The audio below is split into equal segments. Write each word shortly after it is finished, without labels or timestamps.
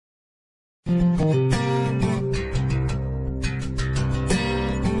So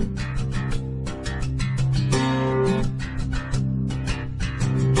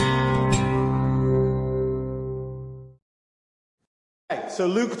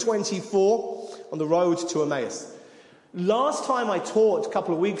Luke 24, on the road to Emmaus. Last time I taught, a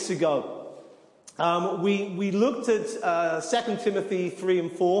couple of weeks ago, we looked at 2 Timothy 3 and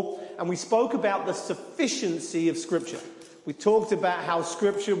 4, and we spoke about the sufficiency of Scripture. We talked about how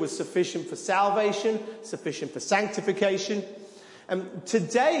Scripture was sufficient for salvation, sufficient for sanctification. And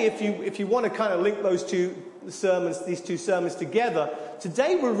today, if you want to kind of link these two sermons together,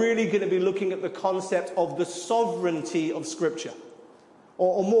 today we're really going to be looking at the concept of the sovereignty of Scripture.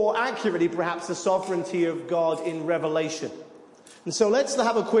 Or more accurately, perhaps, the sovereignty of God in Revelation. And so let's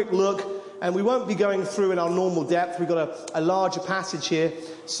have a quick look, and we won't be going through in our normal depth. We've got a larger passage here,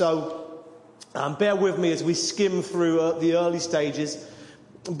 so bear with me as we skim through the early stages.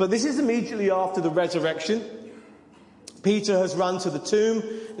 But this is immediately after the resurrection. Peter has run to the tomb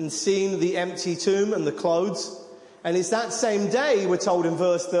and seen the empty tomb and the clothes. And it's that same day, we're told in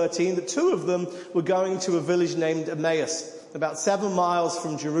verse 13, that two of them were going to a village named Emmaus, about 7 miles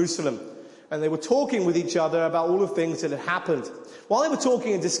from Jerusalem. And they were talking with each other about all the things that had happened. While they were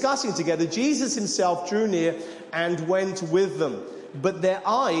talking and discussing together, Jesus himself drew near and went with them. But their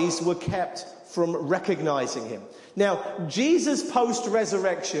eyes were kept from recognizing him. Now, Jesus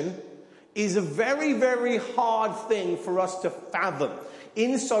post-resurrection is a very, very hard thing for us to fathom,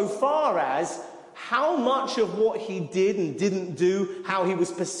 insofar as how much of what he did and didn't do, how he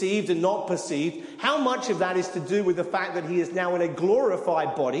was perceived and not perceived, how much of that is to do with the fact that he is now in a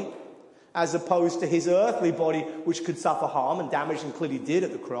glorified body, as opposed to his earthly body, which could suffer harm and damage and clearly did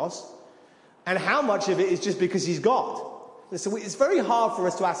at the cross, and how much of it is just because he's God. And so it's very hard for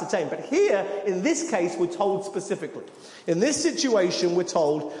us to ascertain. But here, in this case, we're told specifically. In this situation, we're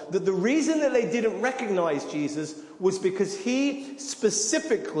told that the reason that they didn't recognize Jesus was because he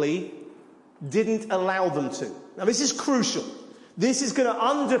specifically didn't allow them to. Now, this is crucial. This is going to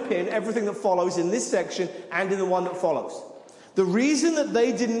underpin everything that follows in this section and in the one that follows. The reason that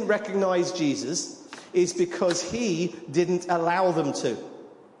they didn't recognize Jesus is because he didn't allow them to.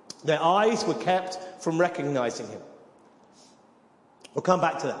 Their eyes were kept from recognizing him. We'll come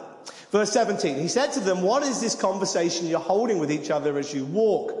back to that. Verse 17, he said to them, "What is this conversation you're holding with each other as you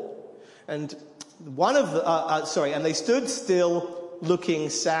walk?" And and they stood still, looking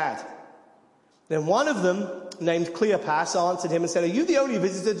sad. Then one of them, named Cleopas, answered him and said, "Are you the only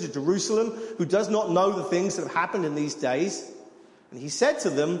visitor to Jerusalem who does not know the things that have happened in these days?" And he said to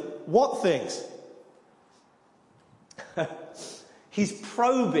them, "What things?" He's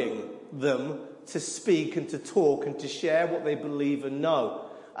probing them to speak and to talk and to share what they believe and know.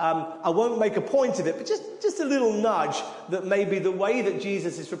 I won't make a point of it, but just a little nudge that maybe the way that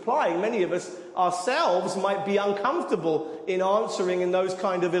Jesus is replying, many of us ourselves might be uncomfortable in answering in those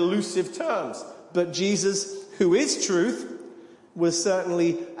kind of elusive terms. But Jesus, who is truth, was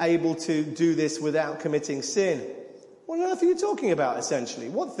certainly able to do this without committing sin. What on earth are you talking about, essentially?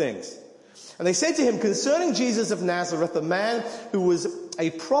 What things? And they said to him, "Concerning Jesus of Nazareth, a man who was a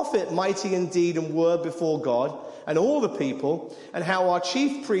prophet, mighty in deed and word before God and all the people, and how our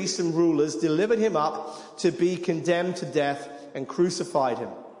chief priests and rulers delivered him up to be condemned to death and crucified him.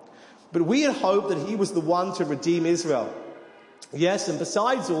 But we had hoped that he was the one to redeem Israel. Yes, and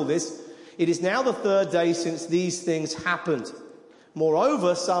besides all this, it is now the third day since these things happened.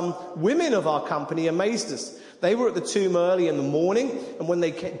 Moreover, some women of our company amazed us. They were at the tomb early in the morning, and when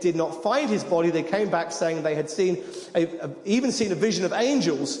they did not find his body, they came back saying they had even seen a vision of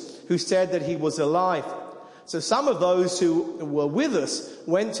angels who said that he was alive. So some of those who were with us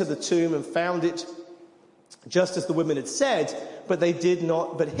went to the tomb and found it just as the women had said, but they did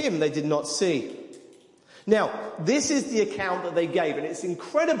not see." Now, this is the account that they gave, and it's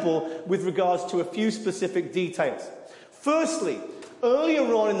incredible with regards to a few specific details. Firstly,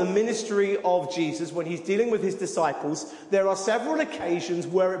 earlier on in the ministry of Jesus, when he's dealing with his disciples, there are several occasions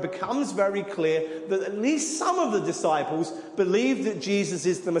where it becomes very clear that at least some of the disciples believe that Jesus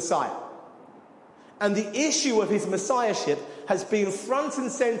is the Messiah. And the issue of his messiahship has been front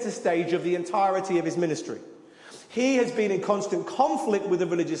and center stage of the entirety of his ministry. He has been in constant conflict with the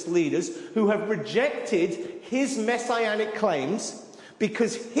religious leaders who have rejected his messianic claims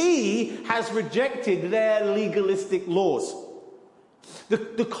because he has rejected their legalistic laws.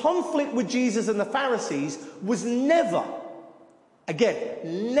 The conflict with Jesus and the Pharisees was never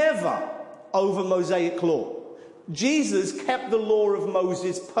over Mosaic law. Jesus kept the law of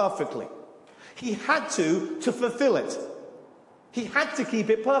Moses perfectly. He had to fulfill it. He had to keep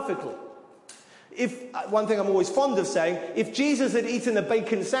it perfectly. One thing I'm always fond of saying, if Jesus had eaten a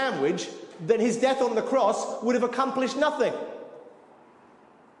bacon sandwich, then his death on the cross would have accomplished nothing.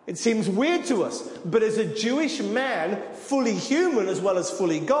 It seems weird to us, but as a Jewish man, fully human as well as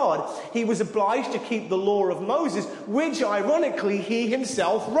fully God, he was obliged to keep the law of Moses, which ironically he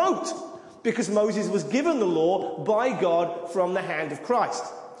himself wrote, because Moses was given the law by God from the hand of Christ.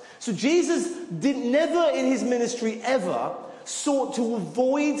 So Jesus never in his ministry ever sought to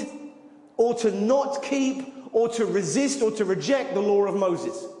avoid or to not keep or to resist or to reject the law of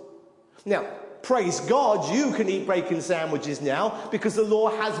Moses. Now, praise God, you can eat bacon sandwiches now because the law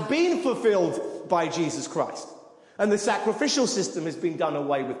has been fulfilled by Jesus Christ. And the sacrificial system has been done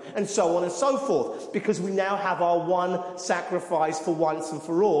away with, and so on and so forth, because we now have our one sacrifice for once and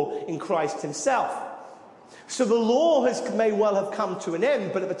for all in Christ himself. So the law may well have come to an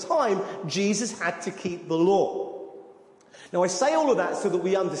end, but at the time, Jesus had to keep the law. Now, I say all of that so that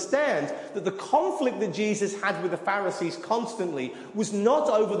we understand that the conflict that Jesus had with the Pharisees constantly was not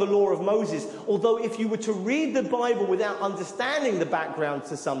over the law of Moses, although if you were to read the Bible without understanding the background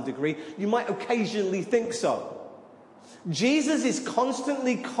to some degree, you might occasionally think so. Jesus is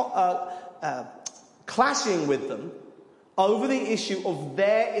constantly clashing with them over the issue of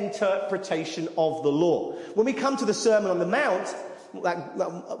their interpretation of the law. When we come to the Sermon on the Mount, that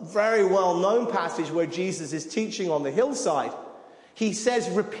very well-known passage where Jesus is teaching on the hillside, he says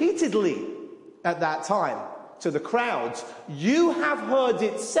repeatedly at that time to the crowds, "You have heard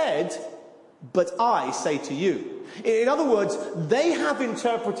it said, but I say to you." In other words, they have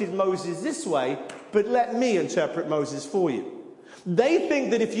interpreted Moses this way, but let me interpret Moses for you. They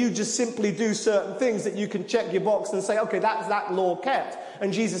think that if you just simply do certain things that you can check your box and say, okay, that's that law kept.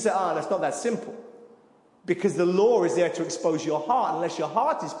 And Jesus said, that's not that simple. Because the law is there to expose your heart. Unless your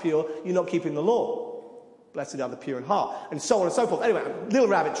heart is pure, you're not keeping the law. Blessed are the pure in heart. And so on and so forth. Anyway, little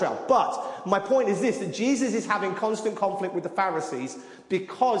rabbit trail. But my point is this, that Jesus is having constant conflict with the Pharisees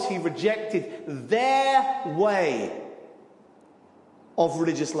because he rejected their way of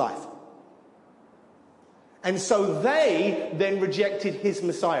religious life. And so they then rejected his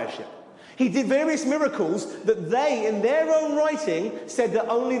messiahship. He did various miracles that they, in their own writing, said that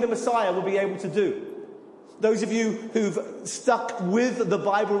only the Messiah will be able to do. Those of you who've stuck with the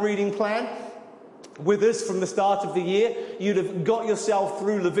Bible reading plan with us from the start of the year, you'd have got yourself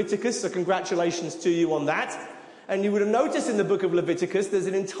through Leviticus, so congratulations to you on that. And you would have noticed in the book of Leviticus, there's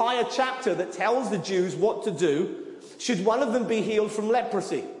an entire chapter that tells the Jews what to do should one of them be healed from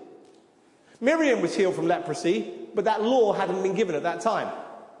leprosy. Miriam was healed from leprosy, but that law hadn't been given at that time.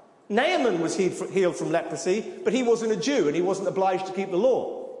 Naaman was healed from leprosy, but he wasn't a Jew and he wasn't obliged to keep the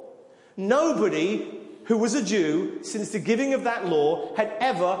law. Nobody who was a Jew since the giving of that law had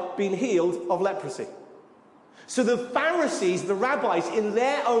ever been healed of leprosy. So the Pharisees, the rabbis, in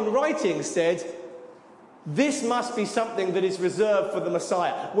their own writings said, this must be something that is reserved for the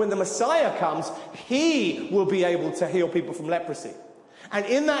Messiah. When the Messiah comes, he will be able to heal people from leprosy. And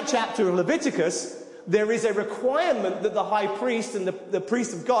in that chapter of Leviticus, there is a requirement that the high priest and the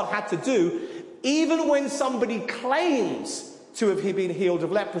priest of God had to do, even when somebody claims to have been healed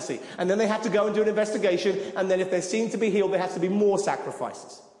of leprosy. And then they have to go and do an investigation, and then if they're seen to be healed, there has to be more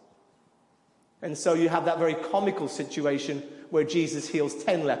sacrifices. And so you have that very comical situation where Jesus heals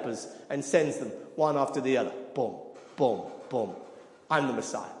 10 lepers and sends them one after the other. Boom, boom, boom. I'm the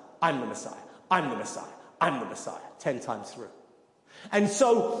Messiah. I'm the Messiah. I'm the Messiah. I'm the Messiah. 10 times through. And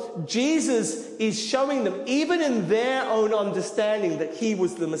so Jesus is showing them, even in their own understanding, that he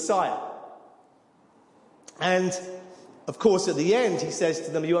was the Messiah. And, of course, at the end, he says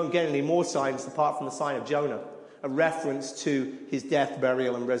to them, you won't get any more signs apart from the sign of Jonah, a reference to his death,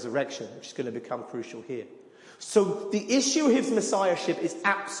 burial, and resurrection, which is going to become crucial here. So the issue of his messiahship is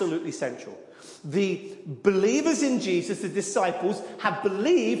absolutely central. The believers in Jesus, the disciples, have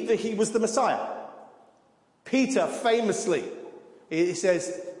believed that he was the Messiah. Peter famously, he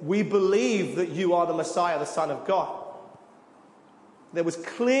says, we believe that you are the Messiah, the Son of God. There was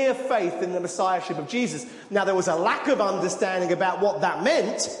clear faith in the messiahship of Jesus. Now, there was a lack of understanding about what that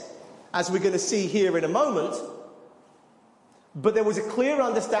meant, as we're going to see here in a moment. But there was a clear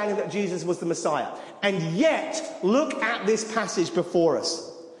understanding that Jesus was the Messiah. And yet, look at this passage before us.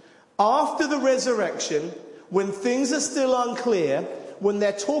 After the resurrection, when things are still unclear, when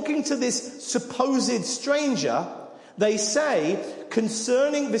they're talking to this supposed stranger, they say,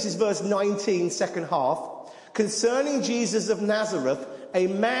 concerning, this is verse 19, second half, concerning Jesus of Nazareth, a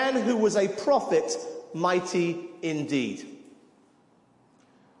man who was a prophet, mighty indeed.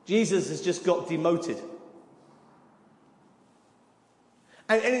 Jesus has just got demoted.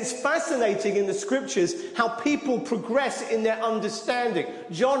 And it's fascinating in the scriptures how people progress in their understanding.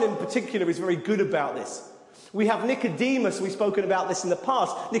 John in particular is very good about this. We have Nicodemus, we've spoken about this in the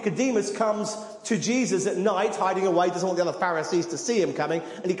past. Nicodemus comes to Jesus at night, hiding away, doesn't want the other Pharisees to see him coming.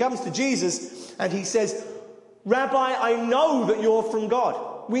 And he comes to Jesus and he says, Rabbi, I know that you're from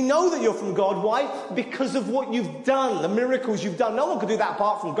God. We know that you're from God. Why? Because of what you've done, the miracles you've done. No one could do that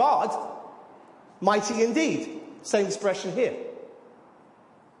apart from God. Mighty indeed. Same expression here.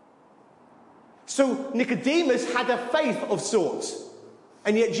 So Nicodemus had a faith of sorts.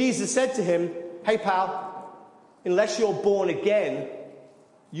 And yet Jesus said to him, hey pal, unless you're born again,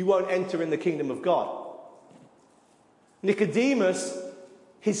 you won't enter in the kingdom of God. Nicodemus,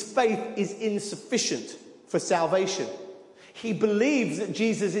 his faith is insufficient for salvation. He believes that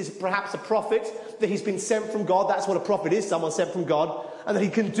Jesus is perhaps a prophet, that he's been sent from God. That's what a prophet is, someone sent from God. And that he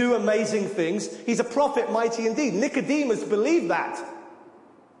can do amazing things. He's a prophet, mighty indeed. Nicodemus believed that.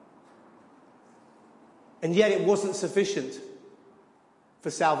 And yet it wasn't sufficient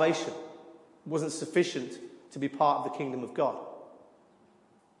for salvation. It wasn't sufficient to be part of the kingdom of God.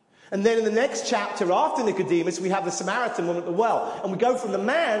 And then in the next chapter after Nicodemus, we have the Samaritan woman at the well. And we go from the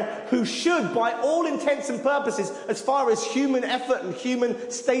man who should, by all intents and purposes, as far as human effort and human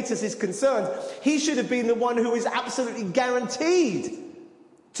status is concerned, he should have been the one who is absolutely guaranteed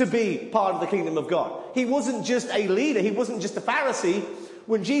to be part of the kingdom of God. He wasn't just a leader. He wasn't just a Pharisee.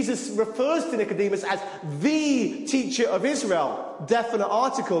 When Jesus refers to Nicodemus as the teacher of Israel, definite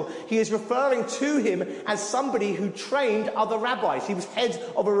article, he is referring to him as somebody who trained other rabbis. He was head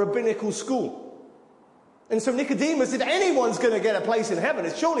of a rabbinical school. And so Nicodemus, if anyone's going to get a place in heaven,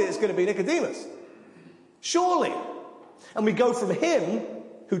 surely it's going to be Nicodemus. Surely. And we go from him,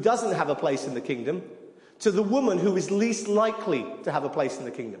 who doesn't have a place in the kingdom, to the woman who is least likely to have a place in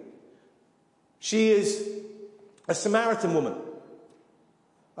the kingdom. She is a Samaritan woman.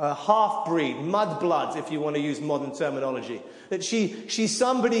 A half-breed, mudblood, if you want to use modern terminology. That she's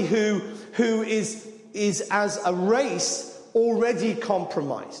somebody who is as a race already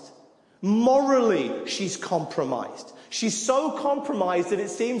compromised. Morally, she's compromised. She's so compromised that it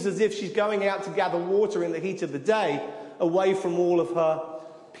seems as if she's going out to gather water in the heat of the day, away from all of her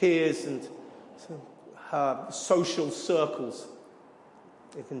peers and her social circles,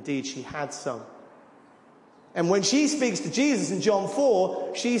 if indeed she had some. And when she speaks to Jesus in John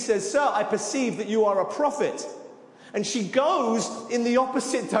 4, she says, Sir, I perceive that you are a prophet. And she goes in the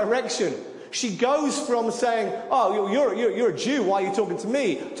opposite direction. She goes from saying, oh, you're a Jew, why are you talking to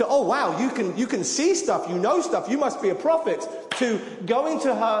me? To, oh, wow, you can see stuff, you know stuff, you must be a prophet. To going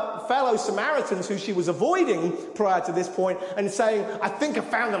to her fellow Samaritans, who she was avoiding prior to this point, and saying, I think I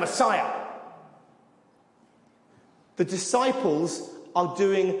found the Messiah. The disciples are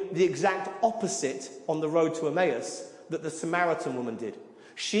doing the exact opposite on the road to Emmaus that the Samaritan woman did.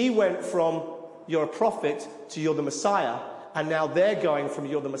 She went from, you're a prophet, to you're the Messiah, and now they're going from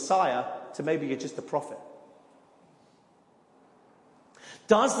you're the Messiah to maybe you're just a prophet.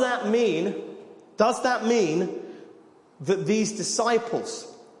 Does that mean that these disciples,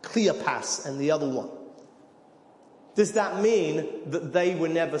 Cleopas and the other one, does that mean that they were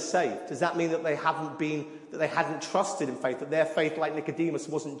never saved? Does that mean that they hadn't trusted in faith, that their faith, like Nicodemus,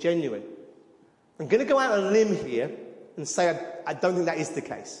 wasn't genuine? I'm going to go out on a limb here and say I don't think that is the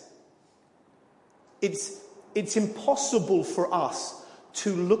case. It's impossible for us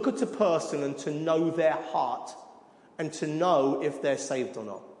to look at a person and to know their heart and to know if they're saved or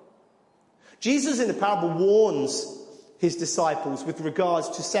not. Jesus in the parable warns his disciples with regards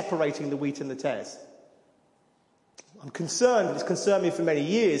to separating the wheat and the tares. I'm concerned, and it's concerned me for many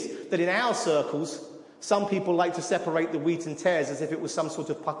years, that in our circles, some people like to separate the wheat and tares as if it was some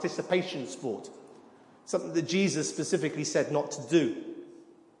sort of participation sport. Something that Jesus specifically said not to do.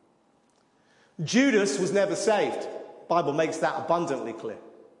 Judas was never saved. The Bible makes that abundantly clear.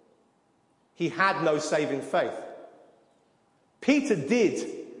 He had no saving faith. Peter did.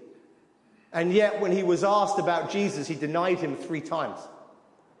 And yet when he was asked about Jesus, he denied him 3 times.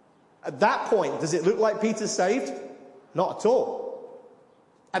 At that point, does it look like Peter's saved? Not at all.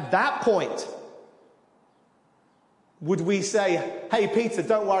 At that point, would we say, hey, Peter,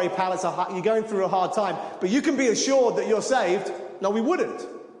 don't worry, pal, you're going through a hard time, but you can be assured that you're saved? No, we wouldn't.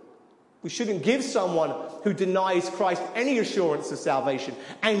 We shouldn't give someone who denies Christ any assurance of salvation,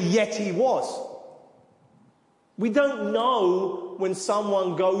 and yet he was. We don't know when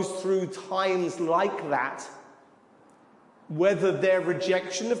someone goes through times like that, whether their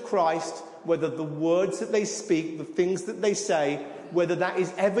rejection of Christ, whether the words that they speak, the things that they say, whether that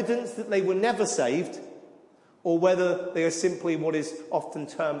is evidence that they were never saved, or whether they are simply what is often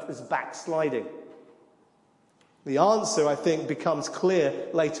termed as backsliding. The answer, I think, becomes clear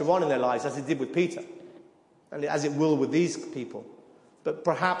later on in their lives, as it did with Peter, and as it will with these people. But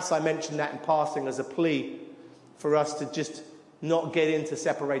perhaps I mention that in passing as a plea for us to just not get into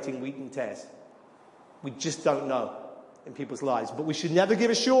separating wheat and tares. We just don't know in people's lives. But we should never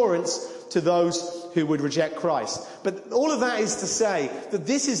give assurance to those who would reject Christ. But all of that is to say that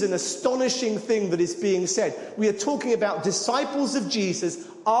this is an astonishing thing that is being said. We are talking about disciples of Jesus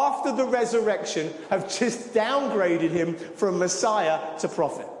after the resurrection have just downgraded him from Messiah to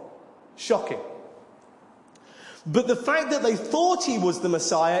prophet. Shocking. But the fact that they thought he was the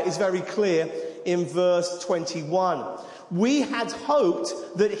Messiah is very clear in verse 21. We had hoped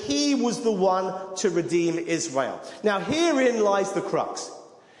that he was the one to redeem Israel. Now herein lies the crux.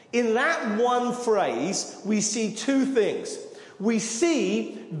 In that one phrase, we see two things. We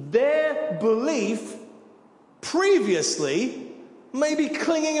see their belief previously maybe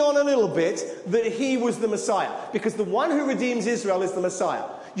clinging on a little bit that he was the Messiah. Because the one who redeems Israel is the Messiah.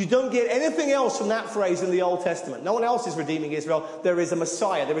 You don't get anything else from that phrase in the Old Testament. No one else is redeeming Israel. There is a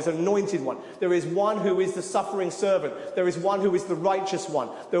Messiah. There is an anointed one. There is one who is the suffering servant. There is one who is the righteous one.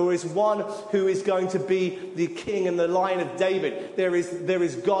 There is one who is going to be the king and the line of David. There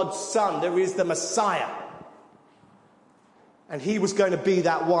is God's son. There is the Messiah. And he was going to be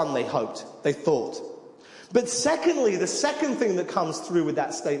that one, they hoped, they thought. But secondly, the second thing that comes through with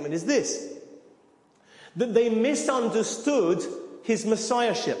that statement is this. That they misunderstood his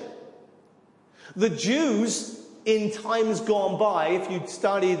messiahship. The Jews in times gone by, if you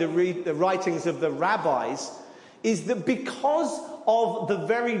study the writings of the rabbis, is that because of the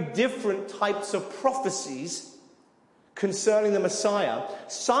very different types of prophecies concerning the Messiah,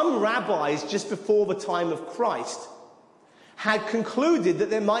 some rabbis just before the time of Christ had concluded that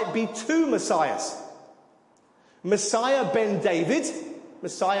there might be two Messiahs. Messiah ben David,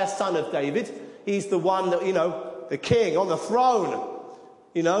 Messiah son of David, he's the one that, the king on the throne,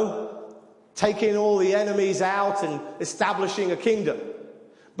 taking all the enemies out and establishing a kingdom.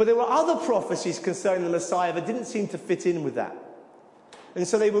 But there were other prophecies concerning the Messiah that didn't seem to fit in with that. And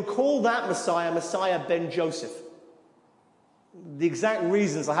so they would call that Messiah, Messiah ben Joseph. The exact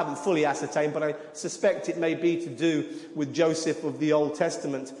reasons I haven't fully ascertained, but I suspect it may be to do with Joseph of the Old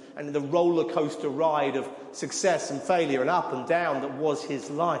Testament and the roller coaster ride of success and failure and up and down that was his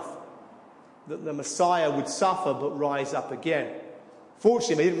life. That the Messiah would suffer but rise up again.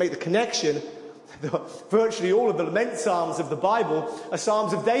 Fortunately, they didn't make the connection. Virtually all of the lament psalms of the Bible are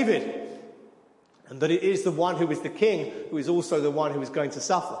psalms of David. And that it is the one who is the king who is also the one who is going to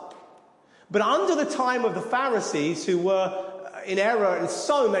suffer. But under the time of the Pharisees, who were in error in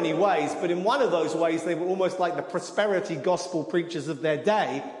so many ways, but in one of those ways they were almost like the prosperity gospel preachers of their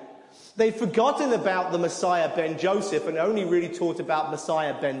day, they'd forgotten about the Messiah ben Joseph and only really taught about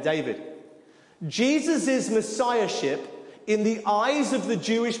Messiah ben David. Jesus' messiahship, in the eyes of the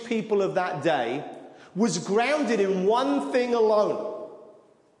Jewish people of that day, was grounded in one thing alone.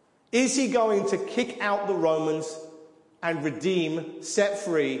 Is he going to kick out the Romans and redeem, set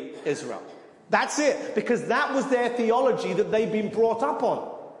free Israel? That's it, because that was their theology that they'd been brought up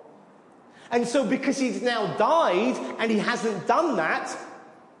on. And so because he's now died and he hasn't done that,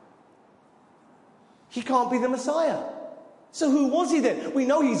 he can't be the Messiah. So who was he then? We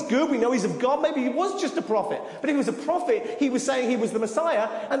know he's good, we know he's of God, maybe he was just a prophet. But if he was a prophet, he was saying he was the Messiah,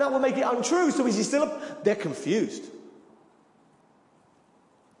 and that would make it untrue. So is he still They're confused.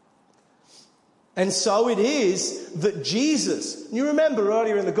 And so it is that Jesus, you remember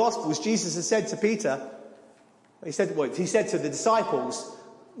earlier in the Gospels, Jesus has said to Peter, he said to the disciples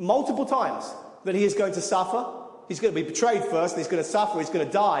multiple times that he is going to suffer. He's going to be betrayed first, and he's going to suffer, he's going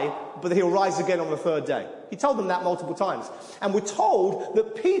to die, but that he'll rise again on the third day. He told them that multiple times. And we're told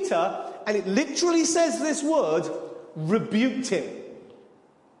that Peter, and it literally says this word, rebuked him.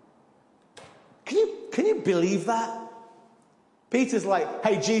 Can you believe that? Peter's like,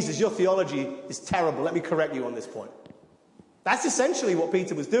 hey, Jesus, your theology is terrible. Let me correct you on this point. That's essentially what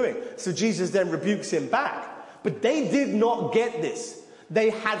Peter was doing. So Jesus then rebukes him back. But they did not get this. They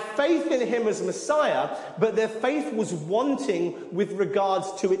had faith in him as Messiah, but their faith was wanting with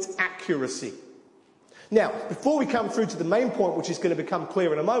regards to its accuracy. Now, before we come through to the main point, which is going to become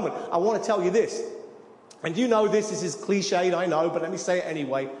clear in a moment, I want to tell you this. And you know this is cliched, I know, but let me say it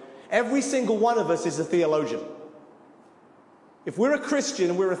anyway. Every single one of us is a theologian. If we're a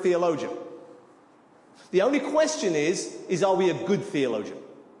Christian, we're a theologian. The only question is are we a good theologian?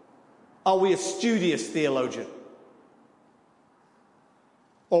 Are we a studious theologian?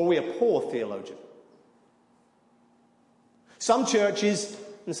 Or are we a poor theologian? Some churches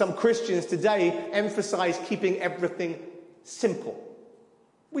and some Christians today emphasize keeping everything simple.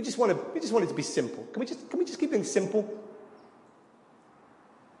 We just want it to be simple. Can we just keep things simple?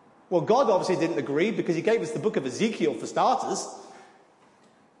 Well, God obviously didn't agree because he gave us the book of Ezekiel for starters.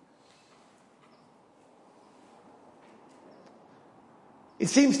 It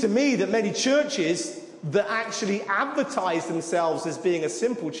seems to me that many churches that actually advertise themselves as being a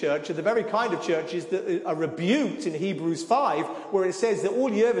simple church are the very kind of churches that are rebuked in Hebrews 5, where it says that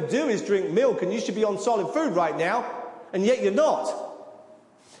all you ever do is drink milk and you should be on solid food right now, and yet you're not.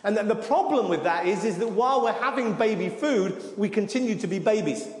 And then the problem with that is that while we're having baby food, we continue to be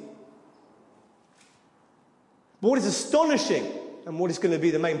babies. But what is astonishing, and what is going to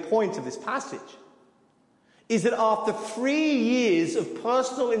be the main point of this passage, is that after 3 years of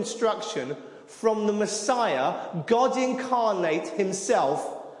personal instruction from the Messiah, God incarnate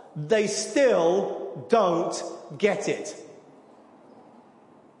himself, they still don't get it.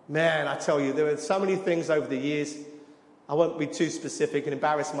 Man, I tell you, there are so many things over the years. I won't be too specific and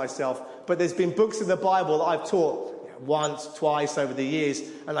embarrass myself, but there's been books in the Bible that I've taught once, twice over the years,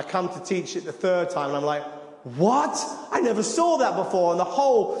 and I come to teach it the third time, and I'm like, what? I never saw that before, and the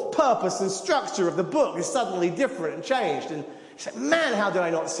whole purpose and structure of the book is suddenly different and changed, and you say, man, how did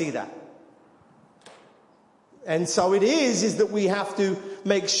I not see that? And so it is that we have to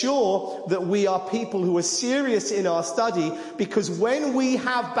make sure that we are people who are serious in our study, because when we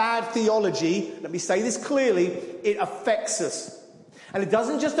have bad theology, let me say this clearly, it affects us. And it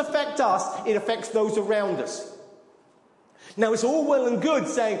doesn't just affect us, it affects those around us. Now, it's all well and good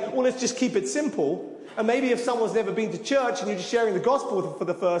saying, well, let's just keep it simple. And maybe if someone's never been to church and you're just sharing the gospel for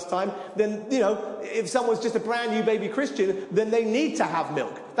the first time, then, if someone's just a brand new baby Christian, then they need to have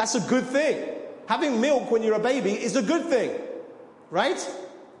milk. That's a good thing. Having milk when you're a baby is a good thing, right?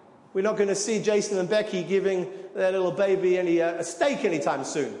 We're not going to see Jason and Becky giving their little baby a steak anytime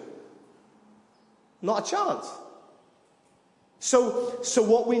soon. Not a chance. So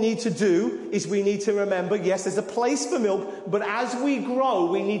what we need to do is we need to remember, yes, there's a place for milk, but as we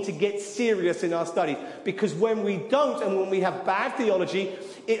grow, we need to get serious in our study. Because when we don't, and when we have bad theology,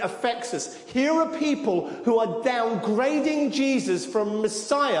 it affects us. Here are people who are downgrading Jesus from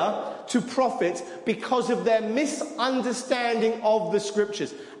Messiah to prophet because of their misunderstanding of the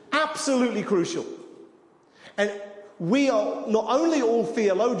scriptures. Absolutely crucial. And we are not only all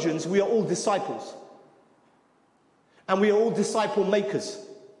theologians, we are all disciples. And we are all disciple makers.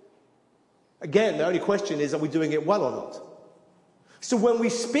 Again, the only question is, are we doing it well or not? So when we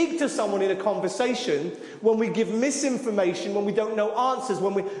speak to someone in a conversation, when we give misinformation, when we don't know answers,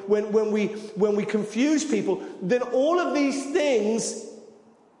 when we confuse people, then all of these things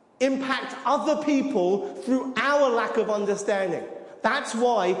impact other people through our lack of understanding. That's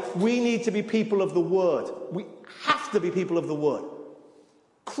why we need to be people of the Word. We have to be people of the Word.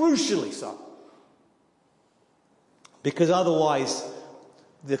 Crucially so. Because otherwise,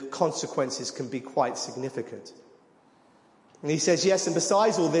 the consequences can be quite significant. And he says, yes, and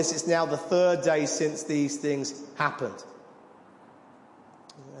besides all this, it's now the third day since these things happened.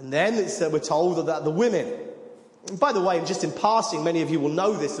 And then we're told that the women, and by the way, just in passing, many of you will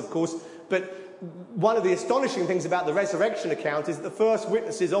know this, of course, but one of the astonishing things about the resurrection account is that the first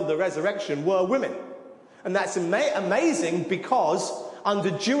witnesses of the resurrection were women. And that's amazing because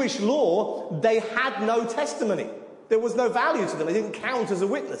under Jewish law, they had no testimony. There was no value to them. They didn't count as a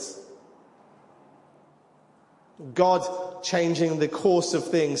witness. God changing the course of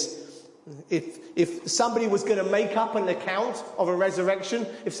things. If somebody was going to make up an account of a resurrection,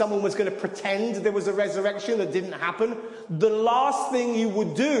 if someone was going to pretend there was a resurrection that didn't happen, the last thing you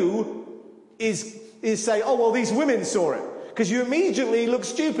would do is say, oh, well, these women saw it. Because you immediately look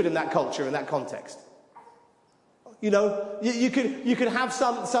stupid in that culture, in that context. You could have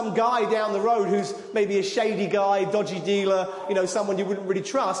some guy down the road who's maybe a shady guy, dodgy dealer, someone you wouldn't really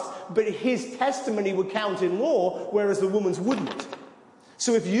trust, but his testimony would count in law, whereas the woman's wouldn't.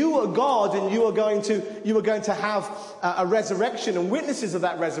 So if you are God and you are going to have a resurrection and witnesses of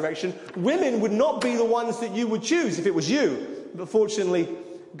that resurrection, women would not be the ones that you would choose if it was you. But fortunately,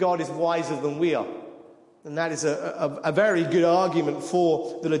 God is wiser than we are. And that is a very good argument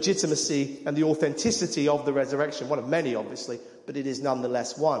for the legitimacy and the authenticity of the resurrection. One of many, obviously, but it is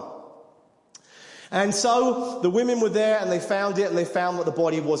nonetheless one. And so the women were there and they found it and they found that the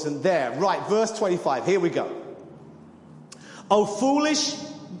body wasn't there. Right, verse 25, here we go. O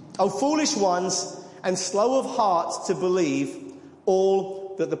foolish ones, and slow of heart to believe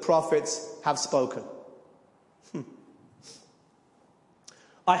all that the prophets have spoken.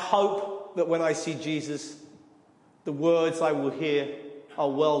 I hope that when I see Jesus, the words I will hear are,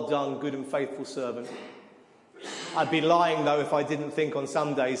 well done, good and faithful servant. I'd be lying, though, if I didn't think on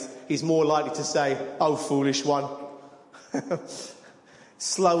some days he's more likely to say, oh, foolish one.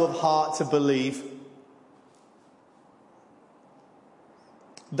 Slow of heart to believe.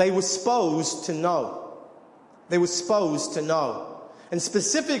 They were supposed to know. They were supposed to know. And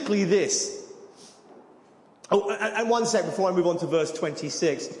specifically this. Oh, and one sec before I move on to verse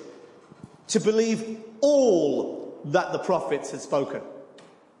 26. To believe all that the prophets had spoken.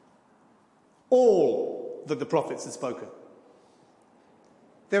 All that the prophets had spoken.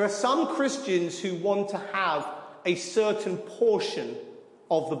 There are some Christians who want to have a certain portion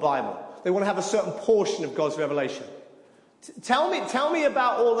of the Bible. They want to have a certain portion of God's revelation. Tell me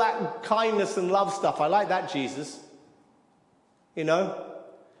about all that kindness and love stuff. I like that, Jesus. You know?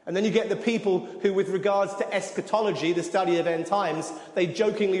 And then you get the people who, with regards to eschatology, the study of end times, they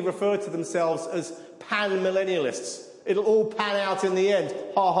jokingly refer to themselves as pan-millennialists. It'll all pan out in the end.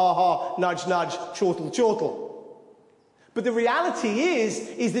 Ha, ha, ha, nudge, nudge, chortle, chortle. But the reality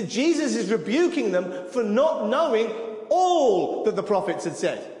is that Jesus is rebuking them for not knowing all that the prophets had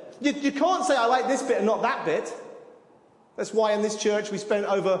said. You can't say, I like this bit and not that bit. That's why in this church we spent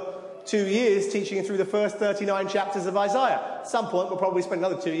over 2 years teaching through the first 39 chapters of Isaiah. At some point we'll probably spend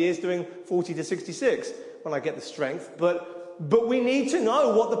another 2 years doing 40 to 66 when I get the strength. But we need to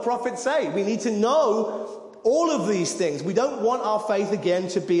know what the prophets say. We need to know all of these things. We don't want our faith again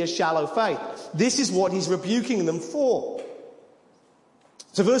to be a shallow faith. This is what he's rebuking them for.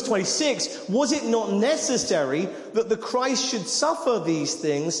 So verse 26, was it not necessary that the Christ should suffer these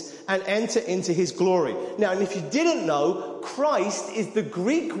things and enter into his glory? Now, and if you didn't know, Christ is the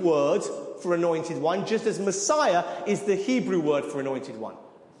Greek word for anointed one, just as Messiah is the Hebrew word for anointed one.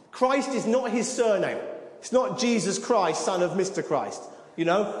 Christ is not his surname. It's not Jesus Christ, son of Mr. Christ. You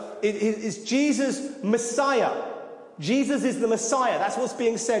know, it's Jesus Messiah. Jesus is the Messiah. That's what's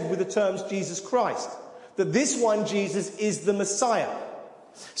being said with the terms Jesus Christ. That this one, Jesus, is the Messiah.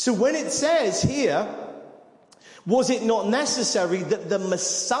 So when it says here, was it not necessary that the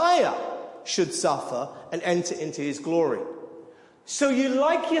Messiah should suffer and enter into his glory? So you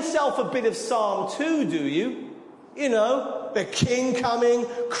like yourself a bit of Psalm 2, do you? You know, the king coming,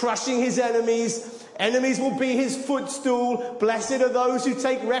 crushing his enemies. Enemies will be his footstool. Blessed are those who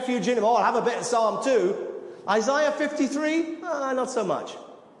take refuge in him. Oh, I'll have a bit of Psalm 2. Isaiah 53? Not so much.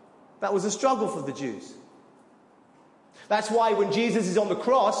 That was a struggle for the Jews. That's why when Jesus is on the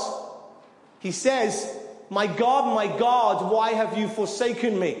cross, he says, my God, why have you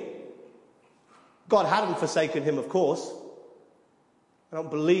forsaken me? God hadn't forsaken him, of course. I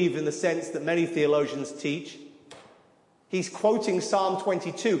don't believe in the sense that many theologians teach. He's quoting Psalm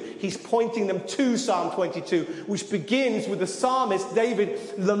 22. He's pointing them to Psalm 22, which begins with the psalmist David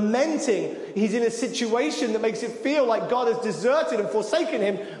lamenting. He's in a situation that makes it feel like God has deserted and forsaken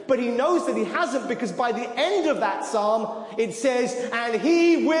him, but he knows that he hasn't, because by the end of that psalm, it says, and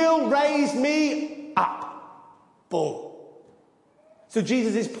he will raise me up. Boom. So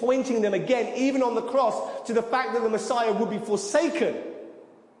Jesus is pointing them again, even on the cross, to the fact that the Messiah would be forsaken,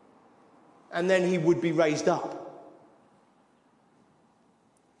 and then he would be raised up.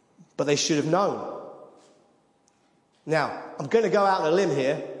 But they should have known. Now, I'm going to go out on a limb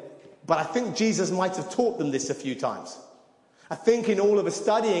here, but I think Jesus might have taught them this a few times. I think in all of the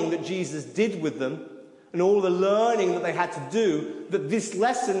studying that Jesus did with them, and all the learning that they had to do, that this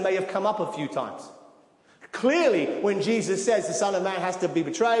lesson may have come up a few times. Clearly, when Jesus says the Son of Man has to be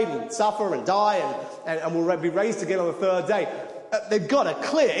betrayed and suffer and die and will be raised again on the third day, they've got a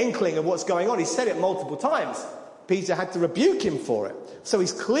clear inkling of what's going on. He said it multiple times. Peter had to rebuke him for it. So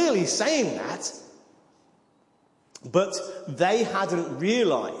he's clearly saying that. But they hadn't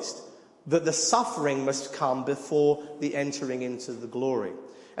realized that the suffering must come before the entering into the glory.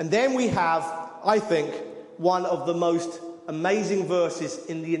 And then we have, I think, one of the most amazing verses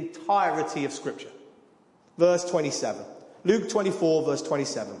in the entirety of Scripture. Verse 27. Luke 24, verse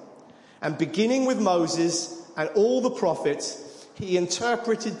 27. And beginning with Moses and all the prophets, he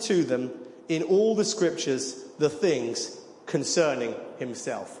interpreted to them in all the Scriptures the things concerning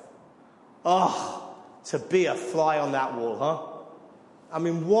himself. To be a fly on that wall, huh? I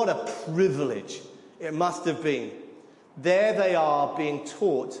mean, what a privilege it must have been. There they are being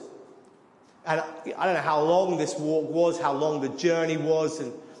taught. And I don't know how long this walk was, how long the journey was.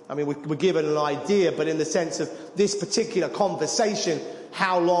 And I mean, we're given an idea, but in the sense of this particular conversation,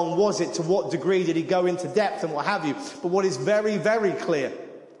 how long was it? To what degree did he go into depth and what have you? But what is very, very clear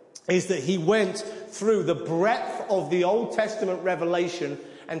is that he went through the breadth of the Old Testament revelation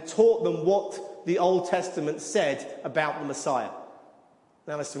and taught them what the Old Testament said about the Messiah.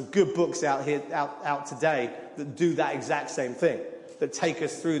 Now, there's some good books out today that do that exact same thing, that take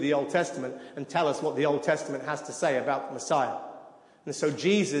us through the Old Testament and tell us what the Old Testament has to say about the Messiah. And so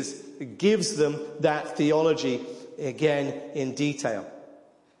Jesus gives them that theology again in detail.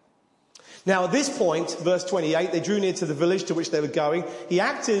 Now, at this point, verse 28, they drew near to the village to which they were going. He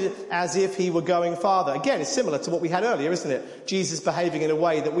acted as if he were going farther. Again, it's similar to what we had earlier, isn't it? Jesus behaving in a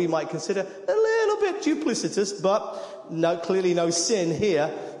way that we might consider a little bit duplicitous, but clearly no sin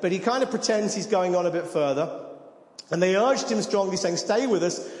here. But he kind of pretends he's going on a bit further. And they urged him strongly, saying, "Stay with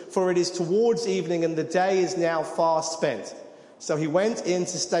us, for it is towards evening, and the day is now far spent." So he went in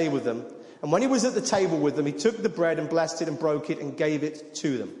to stay with them. And when he was at the table with them, he took the bread and blessed it and broke it and gave it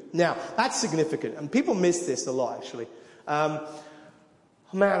to them. Now, that's significant. And people miss this a lot, actually. I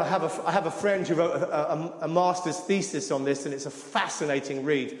have a friend who wrote a master's thesis on this, and it's a fascinating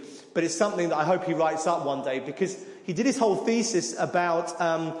read. But it's something that I hope he writes up one day, because he did his whole thesis about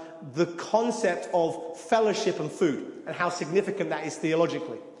the concept of fellowship and food and how significant that is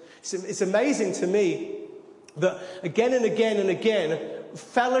theologically. It's amazing to me that again and again and again,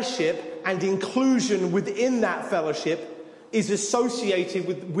 fellowship and inclusion within that fellowship is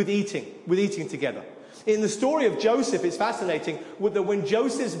associated with eating together. In the story of Joseph, it's fascinating that when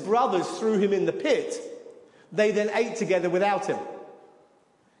Joseph's brothers threw him in the pit, they then ate together without him,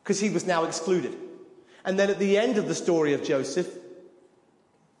 because he was now excluded. And then at the end of the story of Joseph,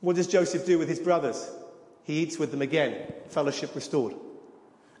 what does Joseph do with his brothers? He eats with them again, fellowship restored.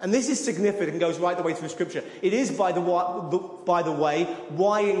 And this is significant and goes right the way through Scripture. It is, by the way,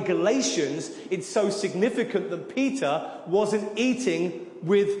 why in Galatians it's so significant that Peter wasn't eating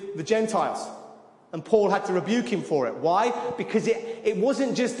with the Gentiles. And Paul had to rebuke him for it. Why? Because it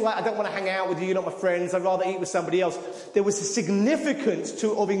wasn't just like, I don't want to hang out with you, you're not my friends, I'd rather eat with somebody else. There was a significance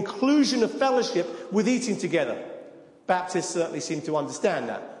of inclusion of fellowship with eating together. Baptists certainly seem to understand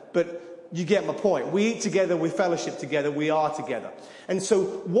that. But you get my point. We eat together, we fellowship together, we are together. And so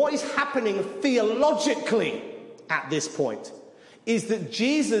what is happening theologically at this point is that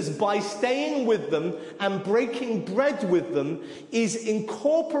Jesus, by staying with them and breaking bread with them, is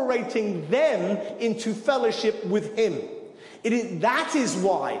incorporating them into fellowship with him. That is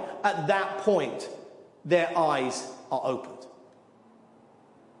why, at that point, their eyes are opened.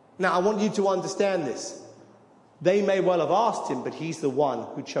 Now, I want you to understand this. They may well have asked him, but he's the one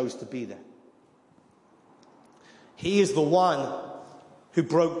who chose to be there. He is the one who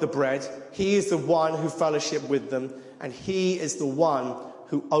broke the bread. He is the one who fellowshiped with them. And he is the one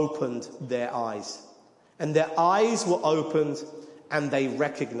who opened their eyes. And their eyes were opened and they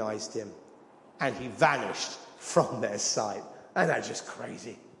recognized him. And he vanished from their sight. And that's just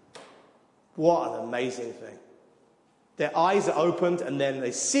crazy. What an amazing thing. Their eyes are opened and then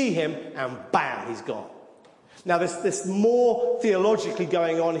they see him and bam, he's gone. Now there's more theologically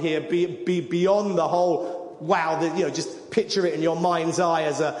going on here beyond the whole, wow, just picture it in your mind's eye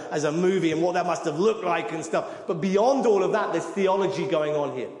as a movie and what that must have looked like and stuff. But beyond all of that, there's theology going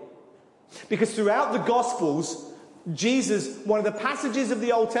on here. Because throughout the Gospels, Jesus, one of the passages of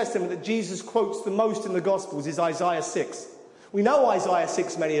the Old Testament that Jesus quotes the most in the Gospels is Isaiah 6. We know Isaiah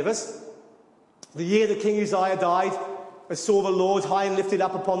 6, many of us. The year that King Uzziah died, I saw the Lord high and lifted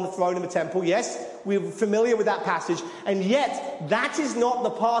up upon the throne in the temple. Yes, we're familiar with that passage. And yet, that is not the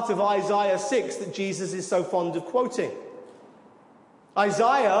part of Isaiah 6 that Jesus is so fond of quoting.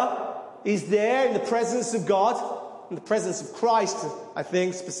 Isaiah is there in the presence of God, in the presence of Christ, I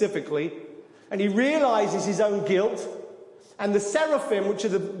think, specifically. And he realizes his own guilt. And the seraphim, which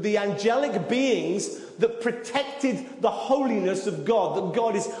are the angelic beings that protected the holiness of God, that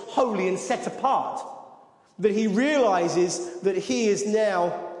God is holy and set apart, that he realizes that he is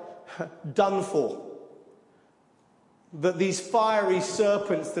now done for. That these fiery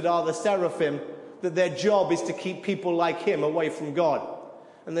serpents that are the seraphim, that their job is to keep people like him away from God.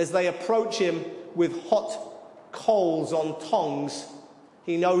 And as they approach him with hot coals on tongs,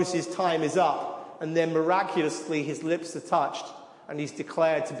 he knows his time is up. And then miraculously his lips are touched and he's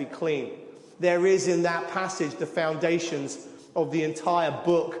declared to be clean. There is in that passage the foundations of the entire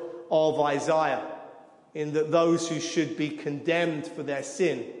book of Isaiah, in that those who should be condemned for their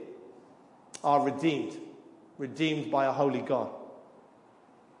sin are redeemed by a holy God.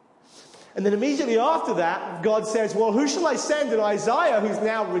 And then immediately after that, God says, well, who shall I send? And Isaiah, who's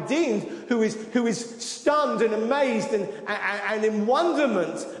now redeemed, who is stunned and amazed and in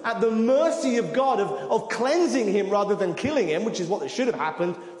wonderment at the mercy of God of cleansing him rather than killing him, which is what should have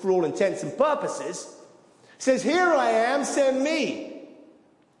happened for all intents and purposes, says, here I am, send me.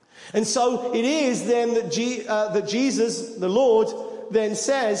 And so it is then that Jesus, the Lord, then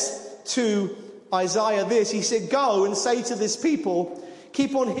says to Isaiah this. He said, go and say to this people,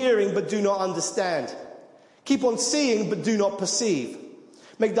 keep on hearing but do not understand. Keep on seeing but do not perceive.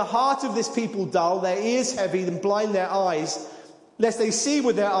 Make the heart of this people dull, their ears heavy, and blind their eyes, lest they see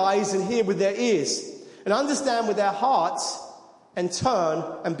with their eyes and hear with their ears, and understand with their hearts and turn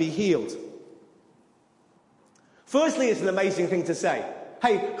and be healed. Firstly, it's an amazing thing to say.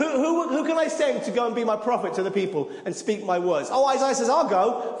 Hey, who can I send to go and be my prophet to the people and speak my words? Oh, Isaiah says, I'll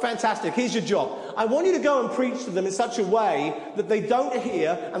go. Fantastic. Here's your job. I want you to go and preach to them in such a way that they don't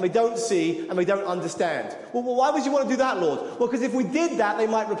hear and they don't see and they don't understand. Well, why would you want to do that, Lord? Well, because if we did that, they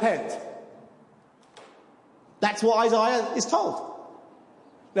might repent. That's what Isaiah is told.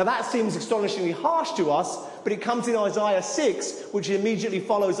 Now that seems astonishingly harsh to us, but it comes in Isaiah 6, which immediately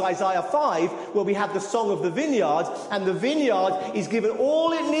follows Isaiah 5, where we have the Song of the Vineyard, and the vineyard is given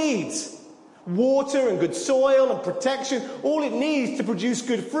all it needs. Water and good soil and protection, all it needs to produce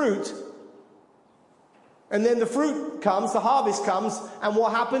good fruit. And then the fruit comes, the harvest comes, and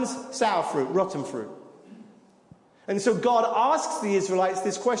what happens? Sour fruit, rotten fruit. And so God asks the Israelites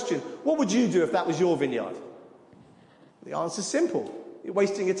this question: what would you do if that was your vineyard? The answer's simple. You're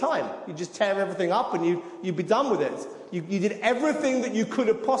wasting your time. You just tear everything up and you'd be done with it. You did everything that you could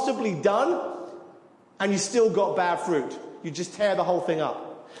have possibly done and you still got bad fruit. You just tear the whole thing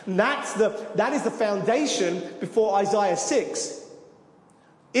up. And that is the foundation before Isaiah 6.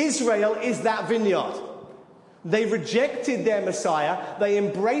 Israel is that vineyard. They rejected their Messiah. They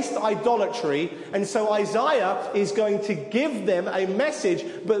embraced idolatry. And so Isaiah is going to give them a message,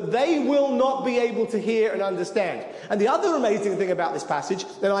 but they will not be able to hear and understand. And the other amazing thing about this passage,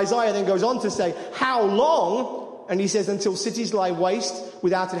 then Isaiah then goes on to say, how long? And he says, until cities lie waste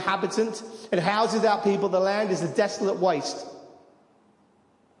without inhabitant and houses without people, the land is a desolate waste.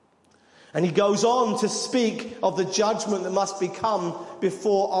 And he goes on to speak of the judgment that must become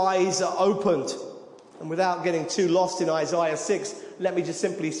before eyes are opened. And without getting too lost in Isaiah 6, let me just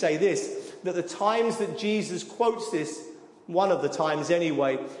simply say this, that the times that Jesus quotes this, one of the times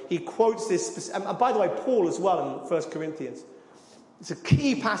anyway, he quotes this, and by the way, Paul as well in 1 Corinthians. It's a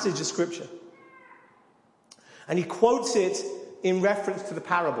key passage of Scripture. And he quotes it in reference to the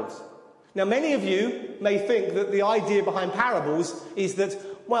parables. Now, many of you may think that the idea behind parables is that,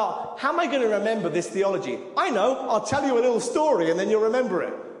 well, how am I going to remember this theology? I know, I'll tell you a little story and then you'll remember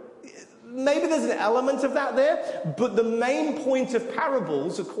it. Maybe there's an element of that there, but the main point of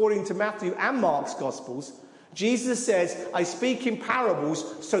parables, according to Matthew and Mark's Gospels, Jesus says, I speak in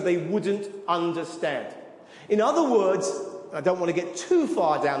parables so they wouldn't understand. In other words, I don't want to get too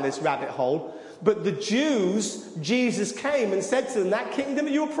far down this rabbit hole, but the Jews, Jesus came and said to them, that kingdom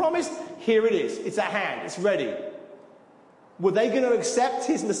that you were promised, here it is. It's at hand. It's ready. Were they going to accept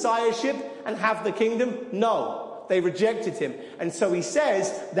his messiahship and have the kingdom? No. They rejected him. And so he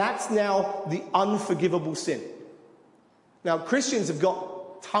says that's now the unforgivable sin. Now, Christians have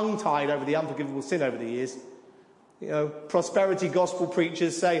got tongue-tied over the unforgivable sin over the years. You know, prosperity gospel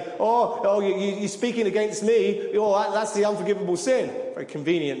preachers say, you're speaking against me. Oh, that's the unforgivable sin. Very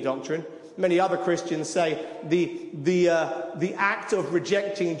convenient doctrine. Many other Christians say the act of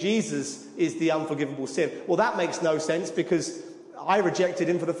rejecting Jesus is the unforgivable sin. Well, that makes no sense because I rejected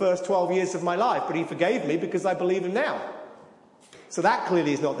him for the first 12 years of my life, but he forgave me because I believe him now. So that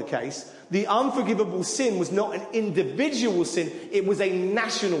clearly is not the case. The unforgivable sin was not an individual sin, it was a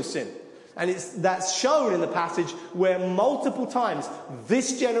national sin. And that's shown in the passage where multiple times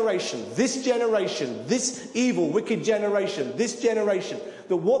this generation, this evil, wicked generation, this generation,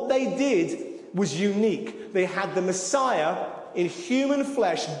 that what they did was unique. They had the Messiah in human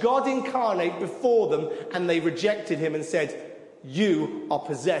flesh, God incarnate before them, and they rejected him and said, you are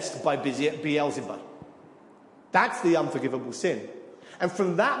possessed by Beelzebub. That's the unforgivable sin. And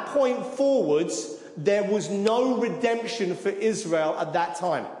from that point forwards, there was no redemption for Israel at that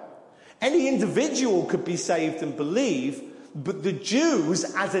time. Any individual could be saved and believe, but the Jews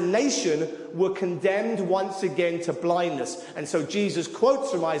as a nation were condemned once again to blindness. And so Jesus quotes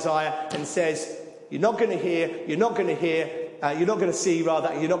from Isaiah and says, you're not going to hear, you're not going to see, rather,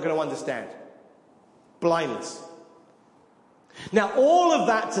 and you're not going to understand. Blindness. Now, all of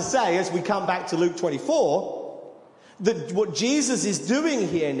that to say, as we come back to Luke 24, that what Jesus is doing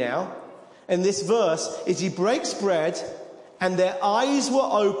here now, in this verse, is he breaks bread, and their eyes were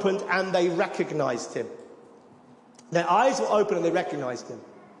opened, and they recognized him. Their eyes were open, and they recognized him.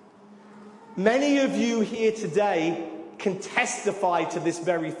 Many of you here today can testify to this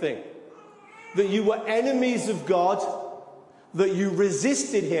very thing. That you were enemies of God, that you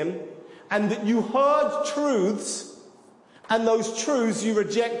resisted him, and that you heard truths, and those truths you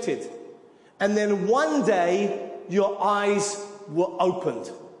rejected. And then one day, your eyes were opened.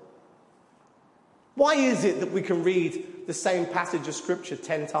 Why is it that we can read the same passage of Scripture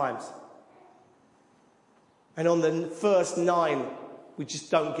 10 times? And on the first 9, we just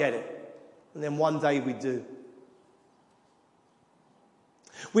don't get it. And then one day we do.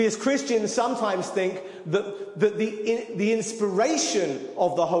 We as Christians sometimes think that the inspiration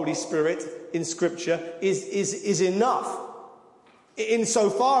of the Holy Spirit in Scripture is enough.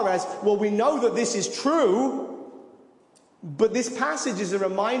 Insofar as, well, we know that this is true, but this passage is a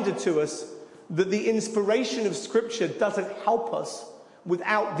reminder to us that the inspiration of Scripture doesn't help us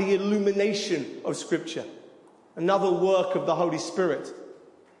without the illumination of Scripture, another work of the Holy Spirit.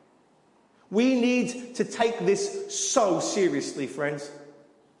 We need to take this so seriously, friends.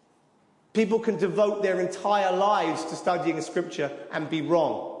 People can devote their entire lives to studying Scripture and be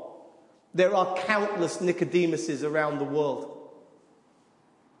wrong. There are countless Nicodemuses around the world.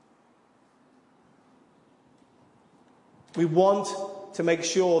 We want to make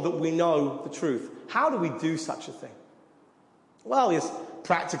sure that we know the truth. How do we do such a thing? Well, there's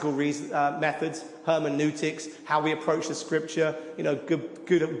practical methods, hermeneutics, how we approach the Scripture,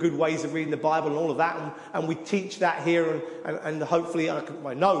 good ways of reading the Bible and all of that. And we teach that here, and hopefully,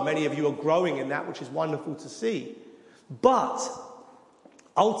 I know many of you are growing in that, which is wonderful to see. But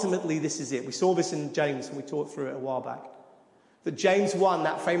ultimately, this is it. We saw this in James, and we talked through it a while back. That James 1,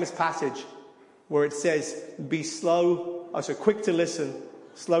 that famous passage where it says, be quick to listen,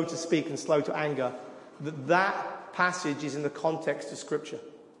 slow to speak, and slow to anger, that passage is in the context of Scripture.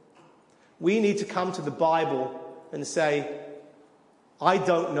 We need to come to the Bible and say, I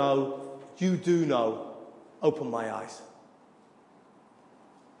don't know, you do know, open my eyes.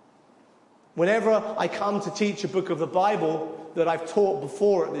 Whenever I come to teach a book of the Bible that I've taught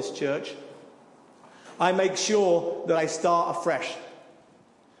before at this church, I make sure that I start afresh.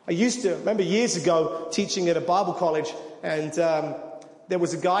 I used to remember years ago teaching at a Bible college, and there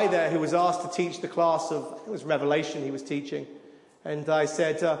was a guy there who was asked to teach the class of, I think it was Revelation he was teaching. And I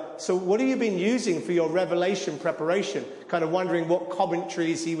said, so what have you been using for your Revelation preparation? Kind of wondering what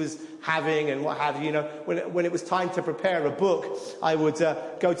commentaries he was having and what have you. When it was time to prepare a book, I would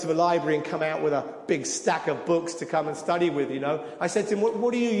go to the library and come out with a big stack of books to come and study with, I said to him,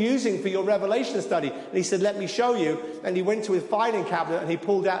 what are you using for your Revelation study? And he said, let me show you. And he went to his filing cabinet and he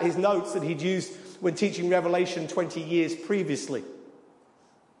pulled out his notes that he'd used when teaching Revelation 20 years previously.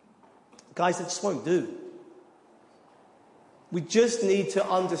 Guys, that just won't do. We just need to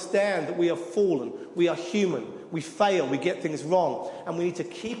understand that we are fallen, we are human, we fail, we get things wrong, and we need to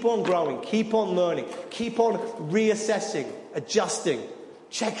keep on growing, keep on learning, keep on reassessing, adjusting,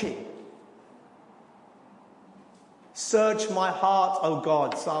 checking. Search my heart, O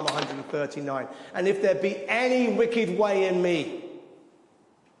God, Psalm 139. And if there be any wicked way in me.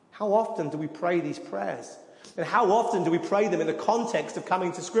 How often do we pray these prayers? And how often do we pray them in the context of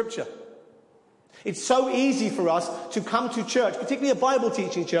coming to Scripture? It's so easy for us to come to church, particularly a Bible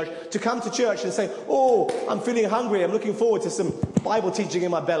teaching church, to come to church and say, oh, I'm feeling hungry, I'm looking forward to some Bible teaching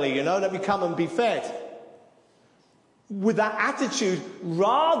in my belly, let me come and be fed. With that attitude,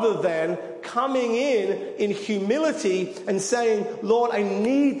 rather than coming in humility and saying, Lord, I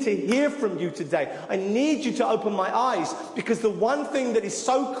need to hear from you today. I need you to open my eyes. Because the one thing that is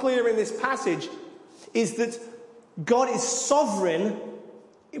so clear in this passage is that God is sovereign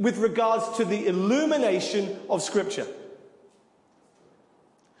with regards to the illumination of Scripture.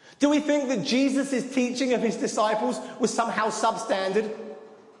 Do we think that Jesus' teaching of his disciples was somehow substandard?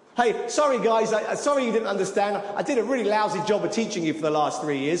 Hey, sorry guys, sorry you didn't understand. I did a really lousy job of teaching you for the last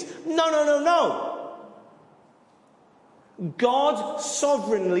 3 years. No. God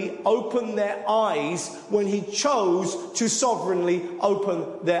sovereignly opened their eyes when he chose to sovereignly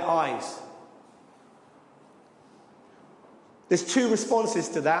open their eyes. There's two responses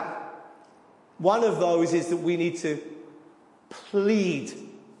to that. One of those is that we need to plead,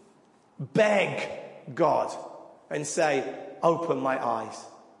 beg God and say, open my eyes.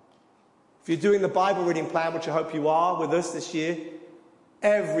 If you're doing the Bible reading plan, which I hope you are with us this year,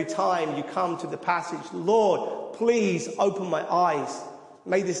 every time you come to the passage, Lord, please open my eyes.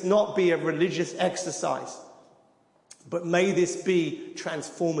 May this not be a religious exercise, but may this be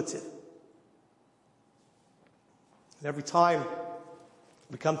transformative. And every time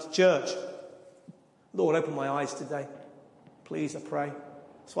we come to church, Lord, open my eyes today. Please, I pray.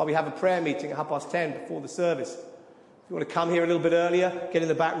 That's why we have a prayer meeting at 10:30 before the service. If you want to come here a little bit earlier, get in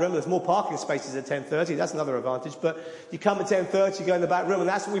the back room. There's more parking spaces at 10:30. That's another advantage. But you come at 10:30, you go in the back room, and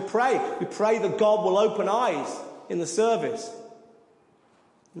that's what we pray. We pray that God will open eyes in the service.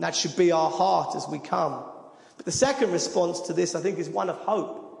 And that should be our heart as we come. But the second response to this, I think, is one of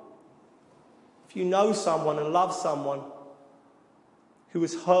hope. If you know someone and love someone who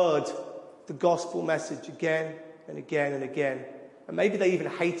has heard the gospel message again and again and again, and maybe they even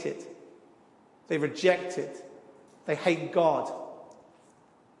hate it, they reject it, they hate God,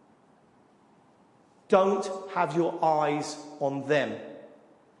 don't have your eyes on them.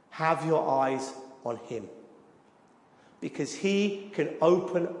 Have your eyes on him. Because he can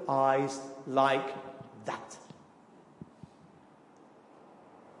open eyes like that.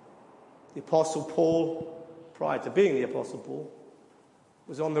 The Apostle Paul, prior to being the Apostle Paul,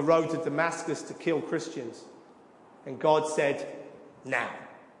 was on the road to Damascus to kill Christians. And God said, now.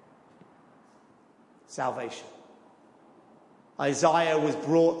 Salvation. Isaiah was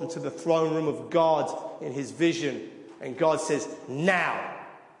brought into the throne room of God in his vision. And God says, now.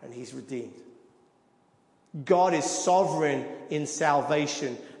 And he's redeemed. God is sovereign in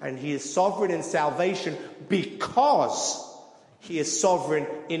salvation. And he is sovereign in salvation because he is sovereign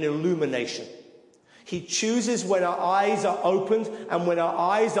in illumination. He chooses when our eyes are opened. And when our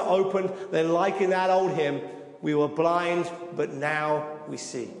eyes are opened, then like in that old hymn, we were blind, but now we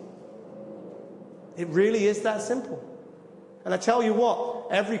see. It really is that simple. And I tell you what,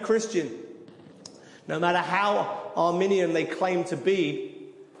 every Christian, no matter how Arminian they claim to be,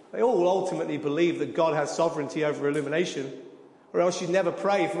 they all ultimately believe that God has sovereignty over illumination, or else you'd never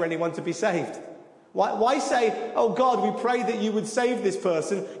pray for anyone to be saved. Why say, oh God, we pray that you would save this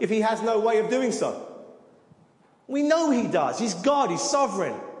person if he has no way of doing so? We know he does. He's God. He's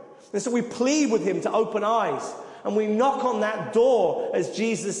sovereign. And so we plead with him to open eyes. And we knock on that door, as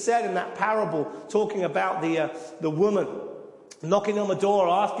Jesus said in that parable, talking about the woman knocking on the door,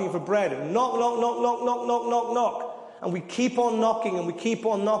 asking for bread. And knock, knock, knock, knock, knock, knock, knock, knock. And we keep on knocking and we keep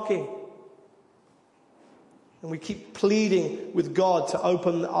on knocking. And we keep pleading with God to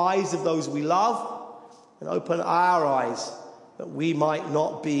open the eyes of those we love and open our eyes that we might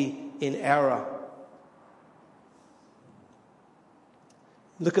not be in error.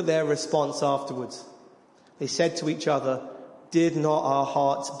 Look at their response afterwards. They said to each other, did not our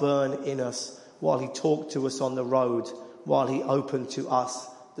hearts burn in us while he talked to us on the road, while he opened to us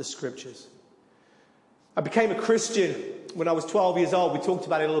the scriptures? I became a Christian when I was 12 years old. We talked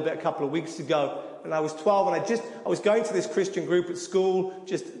about it a little bit a couple of weeks ago. And I was 12 and I was going to this Christian group at school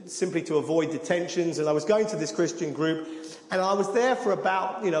just simply to avoid detentions. And I was going to this Christian group and I was there for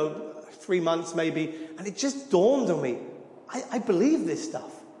about, 3 months maybe. And it just dawned on me. I believe this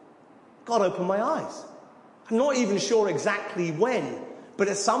stuff. God opened my eyes. I'm not even sure exactly when, but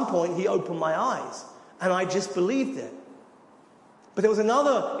at some point he opened my eyes and I just believed it. But there was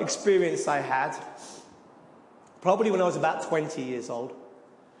another experience I had, probably when I was about 20 years old,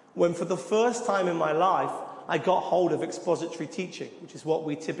 when for the first time in my life I got hold of expository teaching, which is what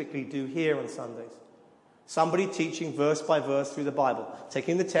we typically do here on Sundays. Somebody teaching verse by verse through the Bible,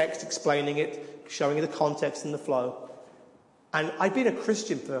 taking the text, explaining it, showing you the context and the flow. And I'd been a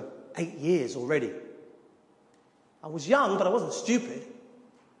Christian for 8 years already. I was young, but I wasn't stupid.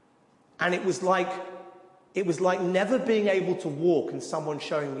 And it was like never being able to walk and someone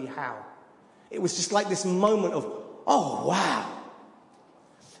showing me how. It was just like this moment of, oh, wow.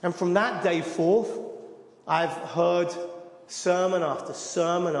 And from that day forth, I've heard sermon after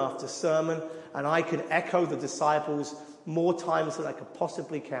sermon after sermon, and I could echo the disciples more times than I could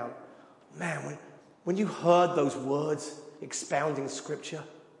possibly count. Man, when you heard those words expounding Scripture,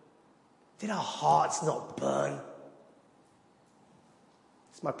 did our hearts not burn?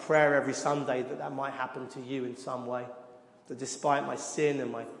 It's my prayer every Sunday that might happen to you in some way. That despite my sin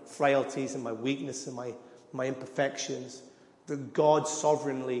and my frailties and my weakness and my imperfections, that God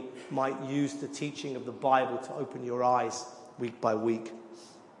sovereignly might use the teaching of the Bible to open your eyes week by week.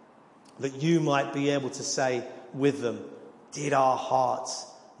 That you might be able to say with them, did our hearts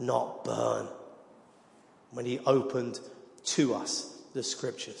not burn when he opened to us the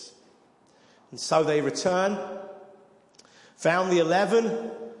Scriptures? And so they returned, found the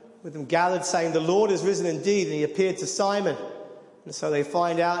 11 with them gathered, saying, the Lord has risen indeed, and he appeared to Simon. And so they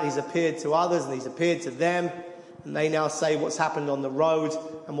find out he's appeared to others, and he's appeared to them. And they now say what's happened on the road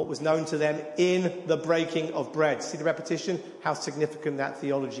and what was known to them in the breaking of bread. See the repetition? How significant that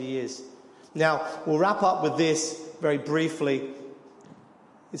theology is. Now, we'll wrap up with this very briefly.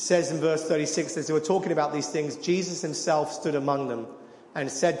 It says in verse 36, as they were talking about these things, Jesus himself stood among them and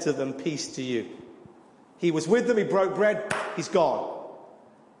said to them, peace to you. He was with them, he broke bread, he's gone.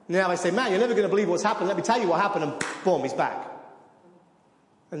 Now they say, man, you're never going to believe what's happened. Let me tell you what happened, and boom, he's back.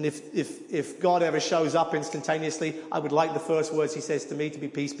 And if God ever shows up instantaneously, I would like the first words he says to me to be,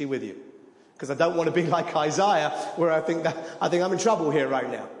 peace be with you. Because I don't want to be like Isaiah, where I think I'm in trouble here right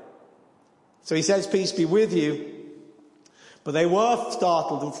now. So he says, peace be with you. But they were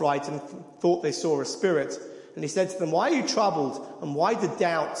startled and frightened, thought they saw a spirit. And he said to them, why are you troubled? And why do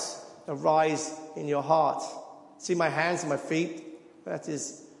doubts arise in your heart? See my hands and my feet? That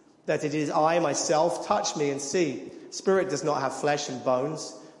it is I myself. Touch me and see. Spirit does not have flesh and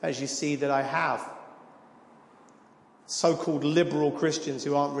bones, as you see that I have. So-called liberal Christians,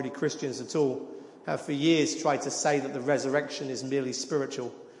 who aren't really Christians at all, have for years tried to say that the resurrection is merely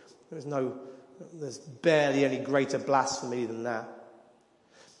spiritual. There's barely any greater blasphemy than that.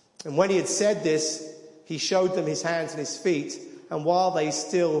 And when he had said this, he showed them his hands and his feet. And while they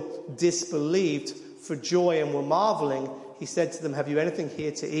still disbelieved for joy and were marveling, he said to them, "Have you anything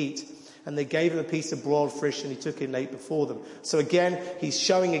here to eat?" And they gave him a piece of broiled fish, and he took it and ate before them. So again, he's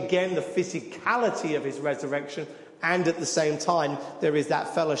showing again the physicality of his resurrection, and at the same time, there is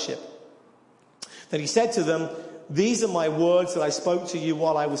that fellowship. Then he said to them, "These are my words that I spoke to you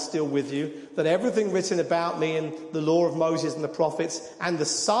while I was still with you, that everything written about me in the law of Moses and the prophets and the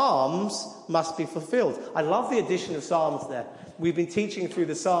Psalms must be fulfilled." I love the addition of Psalms there. We've been teaching through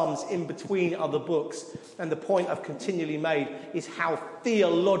the Psalms in between other books, and the point I've continually made is how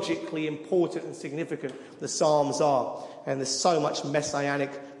theologically important and significant the Psalms are, and there's so much messianic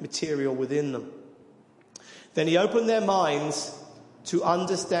material within them. Then he opened their minds to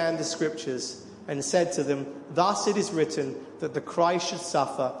understand the scriptures and said to them, "Thus it is written that the Christ should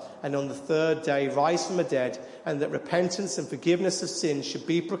suffer and on the third day rise from the dead, and that repentance and forgiveness of sins should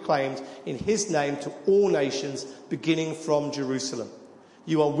be proclaimed in his name to all nations, beginning from Jerusalem.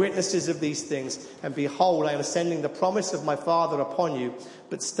 You are witnesses of these things, and behold, I am sending the promise of my Father upon you,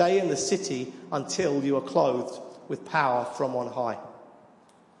 but stay in the city until you are clothed with power from on high."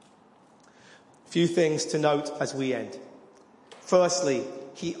 A few things to note as we end. Firstly,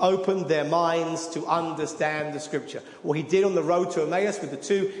 he opened their minds to understand the scripture. What he did on the road to Emmaus with the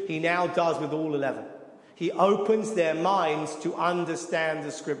 2, he now does with all 11. He opens their minds to understand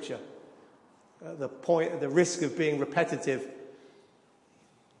the scripture. The risk of being repetitive.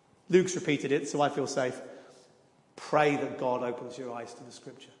 Luke's repeated it, so I feel safe. Pray that God opens your eyes to the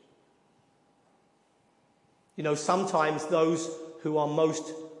scripture. You know, sometimes those who are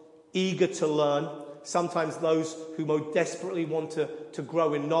most eager to learn, sometimes those who most desperately want to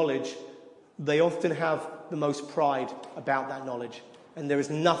grow in knowledge, they often have the most pride about that knowledge. And there is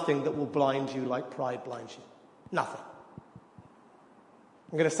nothing that will blind you like pride blinds you. Nothing.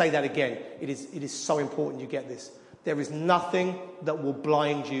 I'm going to say that again. It is so important you get this. There is nothing that will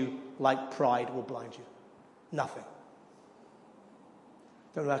blind you like pride will blind you. Nothing.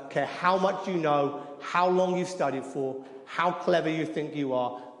 Don't care how much you know, how long you've studied for, how clever you think you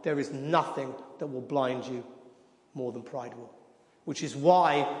are. There is nothing that will blind you more than pride will. Which is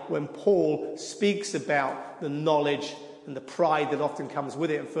why when Paul speaks about the knowledge and the pride that often comes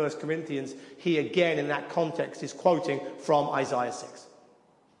with it in 1 Corinthians, he again in that context is quoting from Isaiah 6.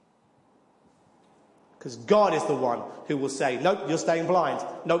 Because God is the one who will say, "Nope, you're staying blind.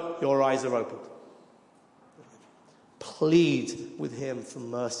 Nope, your eyes are opened." Plead with him for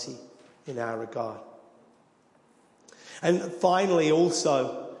mercy in our regard. And finally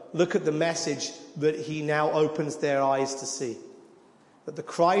also, look at the message that he now opens their eyes to see. That the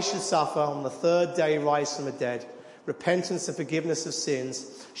Christ should suffer, on the third day rise from the dead. Repentance and forgiveness of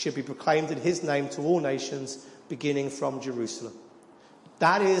sins should be proclaimed in his name to all nations, beginning from Jerusalem.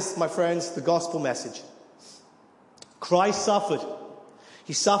 That is, my friends, the gospel message. Christ suffered.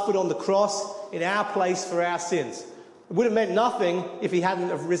 He suffered on the cross in our place for our sins. It would have meant nothing if he hadn't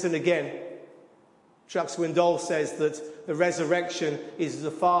have risen again. Chuck Swindoll says that the resurrection is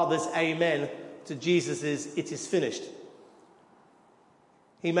the Father's amen to Jesus' "it is finished."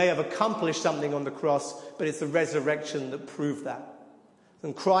 He may have accomplished something on the cross, but it's the resurrection that proved that.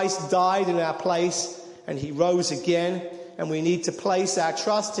 And Christ died in our place, and he rose again, and we need to place our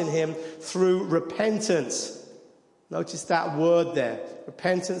trust in him through repentance. Notice that word there,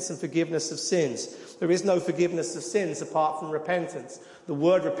 repentance and forgiveness of sins. There is no forgiveness of sins apart from repentance. The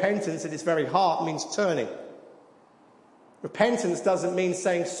word repentance at its very heart means turning. Repentance doesn't mean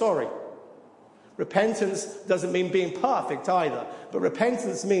saying sorry. Repentance doesn't mean being perfect either. But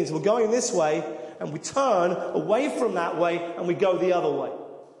repentance means we're going this way and we turn away from that way and we go the other way.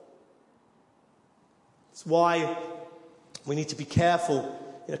 That's why we need to be careful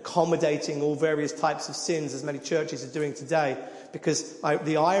in accommodating all various types of sins, as many churches are doing today, because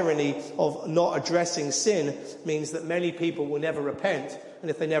the irony of not addressing sin means that many people will never repent, and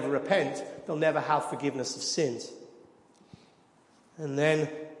if they never repent, they'll never have forgiveness of sins. And then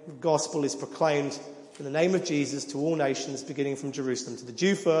the gospel is proclaimed in the name of Jesus to all nations, beginning from Jerusalem, to the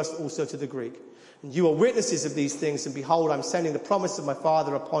Jew first, also to the Greek. And you are witnesses of these things, and behold, I'm sending the promise of my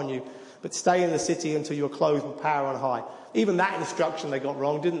Father upon you, but stay in the city until you are clothed with power on high. Even that instruction they got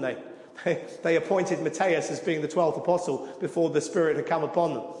wrong, didn't they? They appointed Matthias as being the 12th apostle before the Spirit had come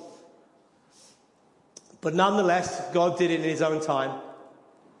upon them. But nonetheless, God did it in his own time.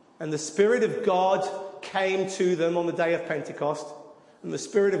 And the Spirit of God came to them on the day of Pentecost. And the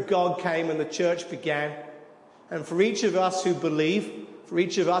Spirit of God came and the church began. And for each of us who believe, for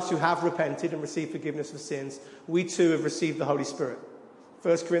each of us who have repented and received forgiveness of sins, we too have received the Holy Spirit.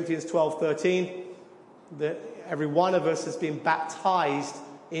 1 Corinthians 12:13, that every one of us has been baptized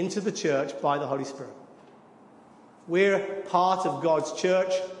into the church by the Holy Spirit. We're part of God's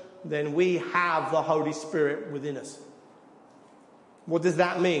church, then we have the Holy Spirit within us. What does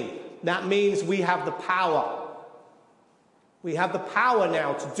that mean? That means we have the power. We have the power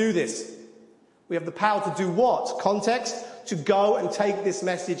now to do this. We have the power to do what? Context, to go and take this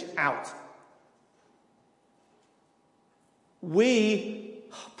message out. We,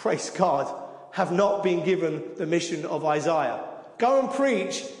 praise God, have not been given the mission of Isaiah. Go and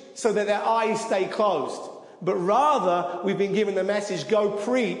preach so that their eyes stay closed. But rather, we've been given the message, go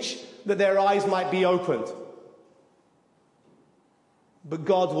preach that their eyes might be opened. But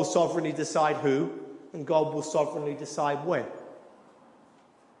God will sovereignly decide who, and God will sovereignly decide when.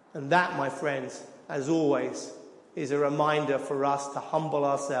 And that, my friends, as always, is a reminder for us to humble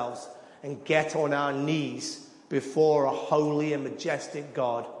ourselves and get on our knees before a holy and majestic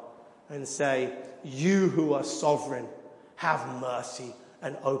God and say, you who are sovereign, have mercy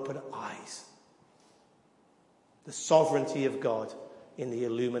and open eyes. The sovereignty of God in the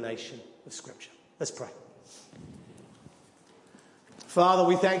illumination of Scripture. Let's pray. Father,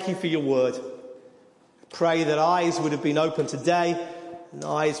 we thank you for your word. Pray that eyes would have been open today, and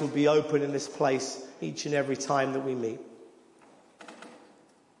eyes would be open in this place each and every time that we meet.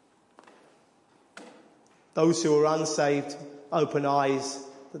 Those who are unsaved, open eyes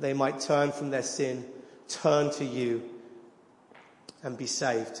that they might turn from their sin, turn to you, and be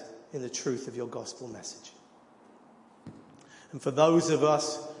saved in the truth of your gospel message. And for those of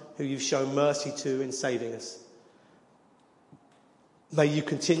us who you've shown mercy to in saving us, may you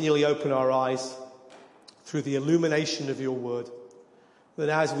continually open our eyes through the illumination of your word, that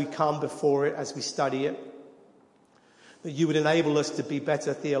as we come before it, as we study it, that you would enable us to be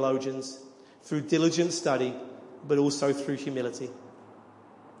better theologians through diligent study, but also through humility.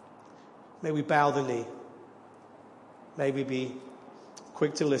 May we bow the knee. May we be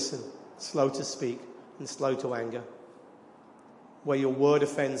quick to listen, slow to speak, and slow to anger. Where your word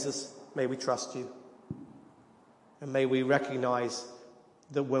offends us, may we trust you. And may we recognize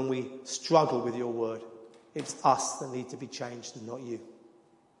that when we struggle with your word, it's us that need to be changed and not you.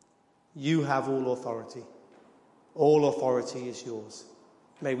 You have all authority. All authority is yours.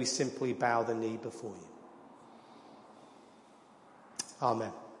 May we simply bow the knee before you.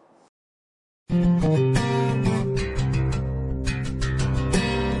 Amen.